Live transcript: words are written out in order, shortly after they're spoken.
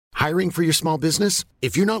Hiring for your small business?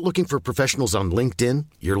 If you're not looking for professionals on LinkedIn,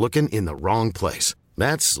 you're looking in the wrong place.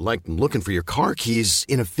 That's like looking for your car keys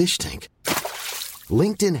in a fish tank.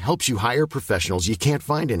 LinkedIn helps you hire professionals you can't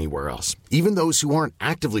find anywhere else, even those who aren't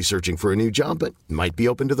actively searching for a new job but might be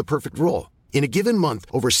open to the perfect role. In a given month,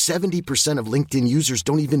 over 70% of LinkedIn users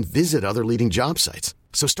don't even visit other leading job sites.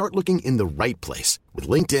 So start looking in the right place. With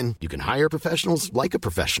LinkedIn, you can hire professionals like a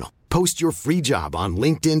professional. Post your free job on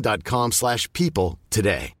linkedin.com/people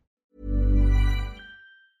today.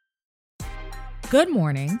 Good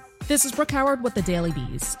morning. This is Brooke Howard with the Daily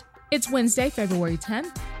Beast. It's Wednesday, February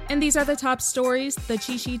 10th, and these are the top stories the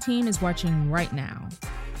Chi team is watching right now.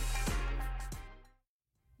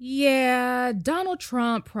 Yeah, Donald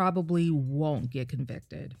Trump probably won't get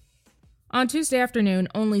convicted. On Tuesday afternoon,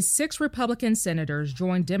 only 6 Republican senators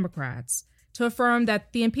joined Democrats to affirm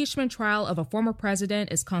that the impeachment trial of a former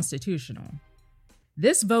president is constitutional.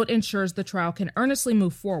 This vote ensures the trial can earnestly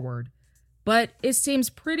move forward, but it seems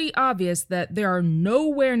pretty obvious that there are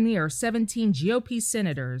nowhere near 17 GOP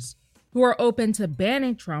senators who are open to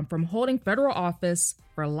banning Trump from holding federal office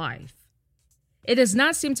for life. It does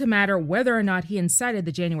not seem to matter whether or not he incited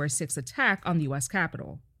the January 6th attack on the U.S.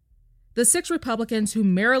 Capitol. The 6 Republicans who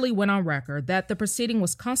merrily went on record that the proceeding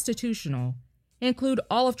was constitutional include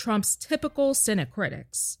all of Trump's typical Senate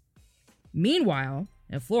critics. Meanwhile,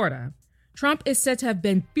 in Florida, Trump is said to have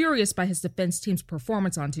been furious by his defense team's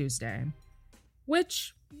performance on Tuesday,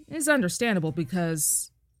 which is understandable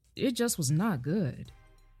because it just was not good.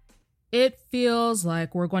 It feels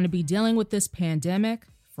like we're going to be dealing with this pandemic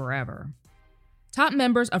forever. Top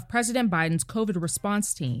members of President Biden's COVID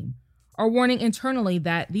response team are warning internally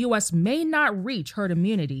that the U.S. may not reach herd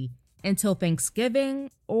immunity until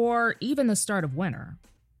Thanksgiving or even the start of winter.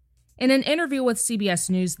 In an interview with CBS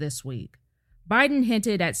News this week, Biden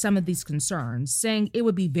hinted at some of these concerns, saying it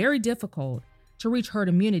would be very difficult to reach herd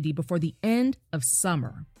immunity before the end of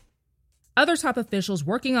summer. Other top officials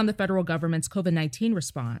working on the federal government's COVID-19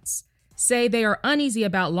 response say they are uneasy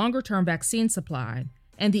about longer-term vaccine supply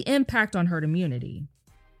and the impact on herd immunity.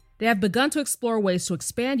 They have begun to explore ways to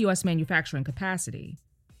expand U.S. manufacturing capacity.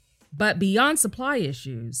 But beyond supply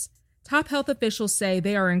issues, top health officials say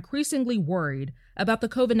they are increasingly worried about the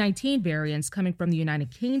COVID-19 variants coming from the United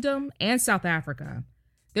Kingdom and South Africa.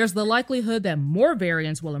 There's the likelihood that more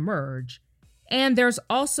variants will emerge, and there's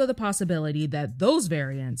also the possibility that those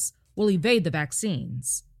variants will evade the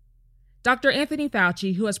vaccines. Dr. Anthony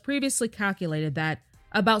Fauci, who has previously calculated that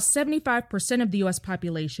about 75% of the U.S.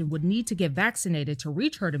 population would need to get vaccinated to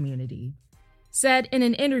reach herd immunity, said in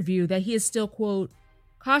an interview that he is still, quote,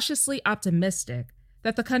 cautiously optimistic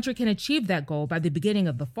that the country can achieve that goal by the beginning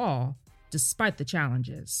of the fall, despite the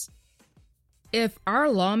challenges. If our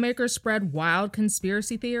lawmakers spread wild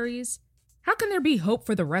conspiracy theories, how can there be hope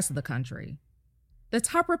for the rest of the country? The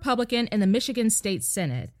top Republican in the Michigan State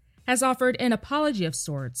Senate has offered an apology of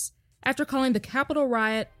sorts after calling the Capitol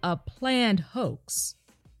riot a planned hoax.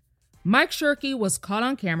 Mike Shirkey was caught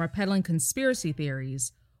on camera peddling conspiracy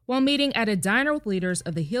theories while meeting at a diner with leaders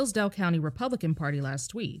of the Hillsdale County Republican Party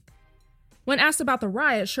last week. When asked about the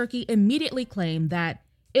riot, Shirkey immediately claimed that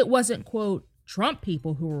it wasn't, quote, Trump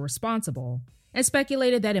people who were responsible, and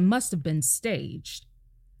speculated that it must have been staged.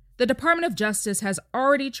 The Department of Justice has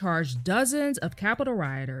already charged dozens of Capitol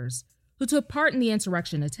rioters who took part in the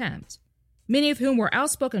insurrection attempt, many of whom were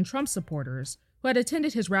outspoken Trump supporters who had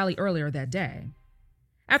attended his rally earlier that day.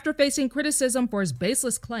 After facing criticism for his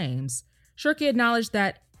baseless claims, Shirkey acknowledged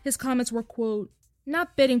that his comments were, quote,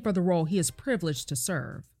 not fitting for the role he is privileged to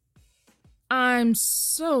serve. I'm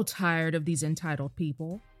so tired of these entitled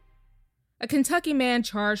people. A Kentucky man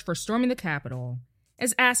charged for storming the Capitol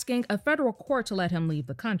is asking a federal court to let him leave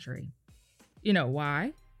the country. You know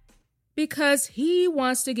why? Because he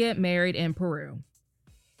wants to get married in Peru.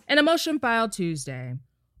 In a motion filed Tuesday,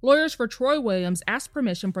 lawyers for Troy Williams asked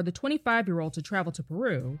permission for the 25-year-old to travel to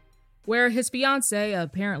Peru, where his fiancée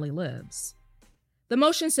apparently lives. The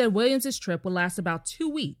motion said Williams' trip would last about 2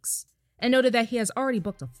 weeks and noted that he has already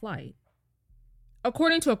booked a flight.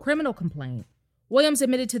 According to a criminal complaint, Williams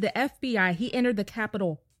admitted to the FBI he entered the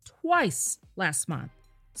Capitol twice last month,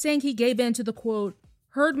 saying he gave in to the, quote,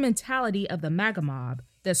 herd mentality of the MAGA mob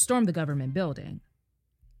that stormed the government building.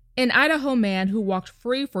 An Idaho man who walked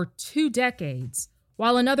free for 2 decades,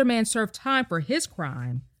 while another man served time for his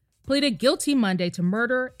crime, pleaded guilty Monday to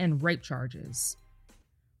murder and rape charges.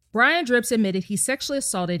 Brian Dripps admitted he sexually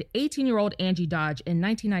assaulted 18-year-old Angie Dodge in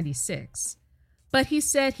 1996, but he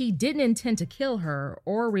said he didn't intend to kill her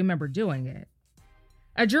or remember doing it.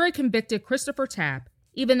 A jury convicted Christopher Tapp,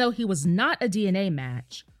 even though he was not a DNA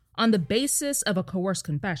match, on the basis of a coerced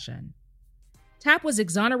confession. Tapp was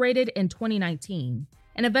exonerated in 2019,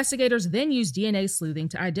 and investigators then used DNA sleuthing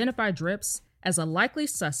to identify Dripps as a likely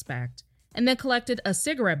suspect and then collected a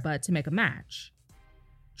cigarette butt to make a match.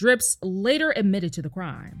 Dripps later admitted to the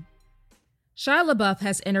crime. Shia LaBeouf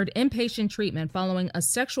has entered inpatient treatment following a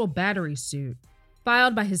sexual battery suit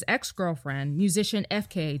filed by his ex-girlfriend, musician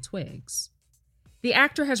FKA Twigs. The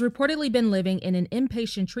actor has reportedly been living in an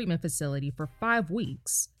inpatient treatment facility for 5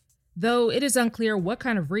 weeks, though it is unclear what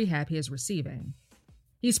kind of rehab he is receiving.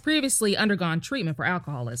 He's previously undergone treatment for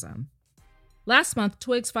alcoholism. Last month,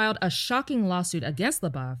 Twigs filed a shocking lawsuit against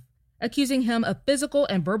LaBeouf, accusing him of physical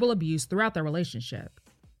and verbal abuse throughout their relationship.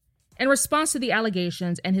 In response to the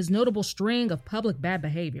allegations and his notable string of public bad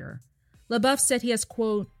behavior, LaBeouf said he has,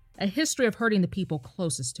 quote, a history of hurting the people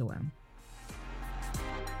closest to him.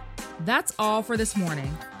 That's all for this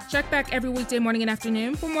morning. Check back every weekday morning and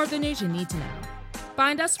afternoon for more of the news you need to know.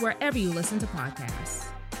 Find us wherever you listen to podcasts.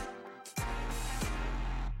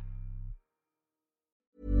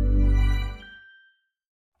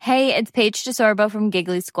 Hey, it's Paige DeSorbo from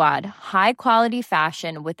Giggly Squad. High quality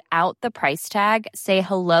fashion without the price tag. Say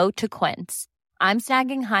hello to Quince. I'm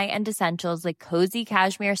snagging high-end essentials like cozy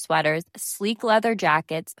cashmere sweaters, sleek leather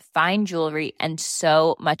jackets, fine jewelry, and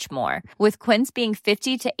so much more. With Quince being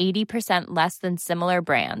 50 to 80% less than similar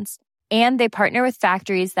brands. And they partner with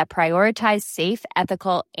factories that prioritize safe,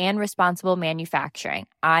 ethical, and responsible manufacturing.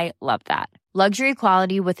 I love that. Luxury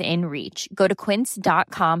quality within reach. Go to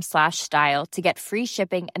quince.com/style to get free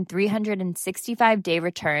shipping and 365-day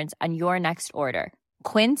returns on your next order.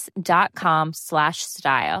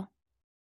 Quince.com/style.